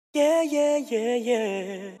Yeah, yeah, yeah,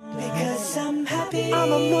 yeah. Because I'm happy.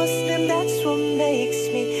 I'm a Muslim, that's what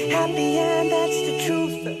makes me happy, and that's the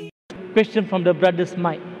truth. Question from the brother's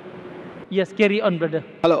mic. Yes, carry on, brother.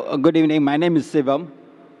 Hello, good evening. My name is Sivam.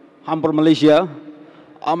 I'm from Malaysia.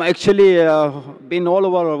 I'm actually been all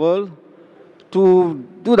over the world to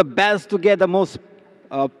do the best to get the most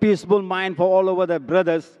peaceful mind for all over the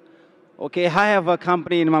brothers. Okay, I have a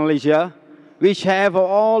company in Malaysia which have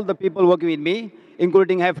all the people working with me,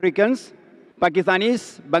 including Africans,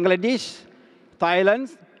 Pakistanis, Bangladesh,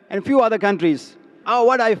 Thailand, and few other countries.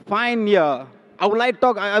 What I find here, I would like to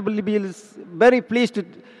talk, I will be very pleased to,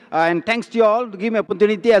 and thanks to you all to give me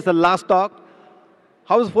opportunity as the last talk.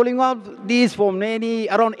 I was following up these for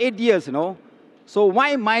around 8 years, So why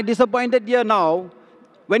am I disappointed here now?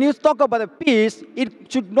 When you talk about the peace,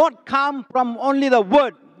 it should not come from only the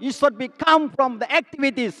word. It should come from the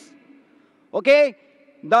activities. Okay?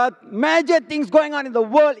 The major things going on in the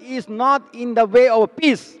world is not in the way of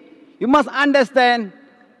peace. You must understand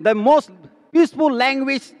the most peaceful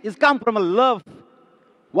language is come from love.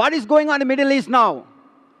 What is going on in the Middle East now?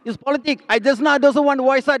 It's politics. I just now doesn't want to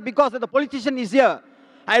voice out because the politician is here.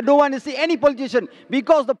 I don't want to see any politician.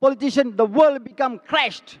 Because the politician, the world become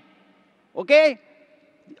crashed. Okay?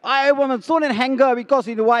 I am so in anger because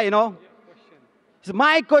you know why, So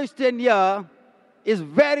my question here is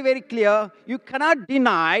very, very clear. You cannot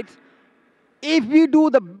deny it. If we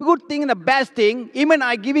do the good thing and the best thing, even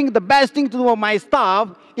I giving the best thing to my staff,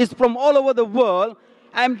 is from all over the world.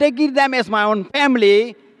 I'm taking them as my own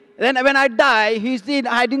family. Then when I die, he said,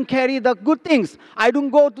 I didn't carry the good things. I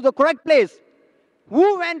don't go to the correct place.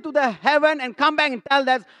 Who went to the heaven and come back and tell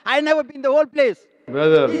that I never been the whole place?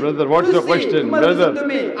 Brother, what's your question? Brother,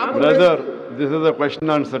 this is a question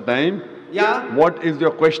answer time. Yeah. What is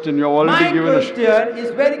your question? You have already given My question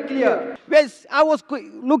is very clear. Yes, I was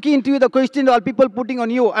looking into the question all people putting on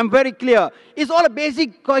you. I'm very clear. It's all a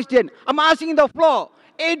basic question. I'm asking the floor.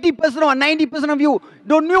 80% or 90% of you,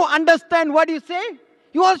 don't you understand what you say?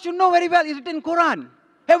 You all should know very well. It's written in Quran.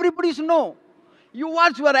 Everybody should know.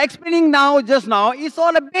 What you are explaining now, just now, is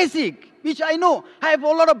all a basic, which I know. I have a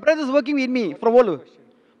lot of brothers working with me from all over.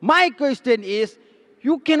 My question is,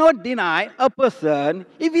 you cannot deny a person,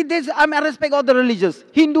 if it is, I respect all the religions.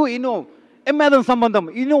 Hindu, Emadam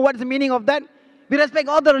Sambandam, you know what is the meaning of that? We respect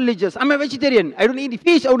all the religions. I'm a vegetarian. I don't eat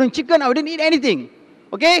fish, I don't eat chicken, I don't eat anything.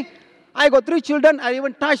 Okay? I got 3 children, I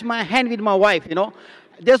even touch my hand with my wife,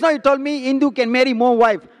 Just now you told me Hindu can marry more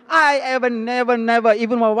wives. I ever, never,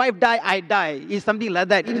 even my wife die, I die. It's something like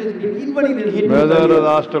that. It has been invalid in Hindu. Brother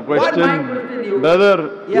has asked a question.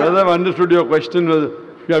 Brother, I've understood your question.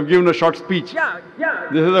 You have given a short speech. Yeah.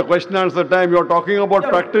 This is a question answer time. You're talking about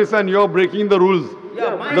practice and you're breaking the rules.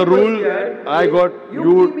 Yeah, the rule I got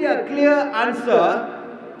you give me a clear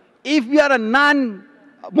answer. If you are a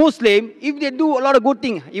non-Muslim, if they do a lot of good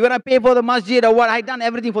things, even I pay for the masjid or what, I done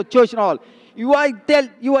everything for church and all. You are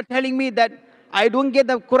telling me that I don't get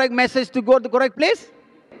the correct message to go to the correct place?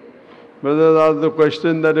 Brother asked the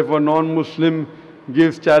question that if a non-Muslim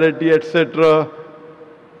gives charity, etc.,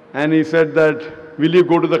 and he said that, will you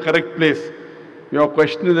go to the correct place? Your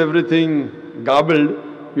question is everything garbled.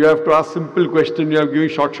 You have to ask simple question. You have given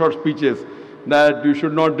short speeches that you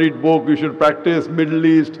should not read book, you should practice Middle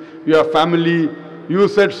East, you have family. You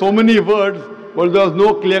said so many words, but there was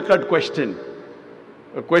no clear-cut question.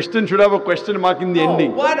 A question should have a question mark in the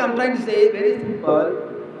ending. What I'm trying to say, very simple.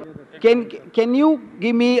 Can you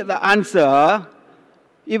give me the answer?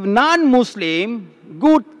 If non-Muslim,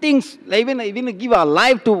 good things, even give our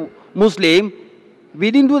life to Muslim,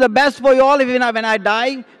 we didn't do the best for you all. Even when I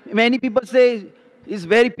die, many people say, it's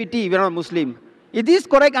very pity we're not Muslim. Is this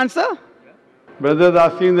correct answer? Brother is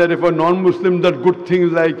asking that if a non-Muslim does good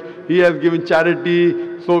things like he has given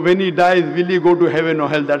charity, so when he dies, will he go to heaven or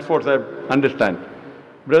hell? That's what I understand.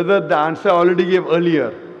 Brother, the answer I already gave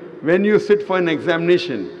earlier. When you sit for an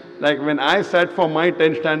examination, like when I sat for my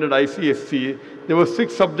 10th standard ICSC, there were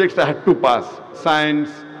 6 subjects I had to pass.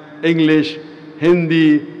 Science, English,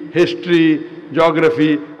 Hindi, history,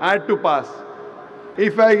 geography. I had to pass.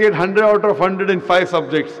 If I get 100 out of 100 in 5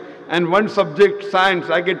 subjects, and one subject, science,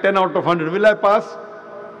 I get 10 out of 100, will I pass?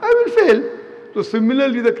 I will fail. So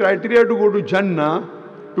similarly, the criteria to go to Jannah,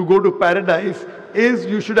 to go to paradise, is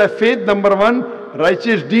you should have faith, number 1,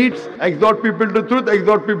 righteous deeds, exhort people to truth,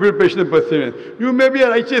 exhort people to patience and perseverance. You may be a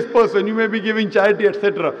righteous person, you may be giving charity,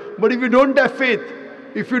 etc. But if you don't have faith,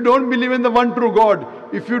 if you don't believe in the one true God,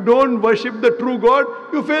 if you don't worship the true God,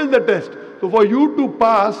 you fail the test. So for you to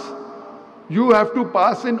pass, you have to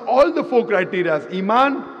pass in all the 4 criteria.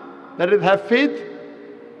 Iman, that is have faith,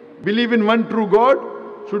 believe in one true God,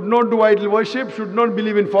 should not do idol worship, should not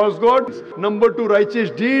believe in false gods. Number 2, righteous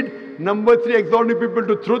deed. Number 3, exhorting people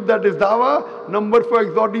to truth, that is dawah. Number 4,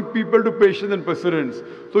 exhorting people to patience and perseverance.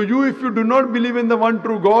 So you, if you do not believe in the one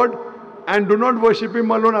true God and do not worship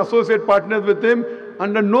Him alone, associate partners with Him,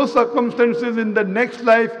 under no circumstances in the next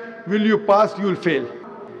life will you pass, you will fail.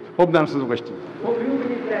 Hope that answers the question.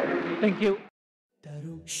 Thank you.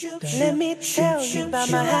 Let me tell you about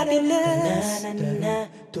my happiness.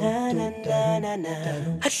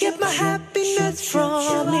 I get my happiness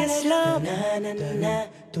from Islam.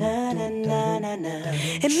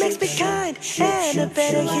 It makes me kind and a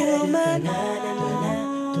better human.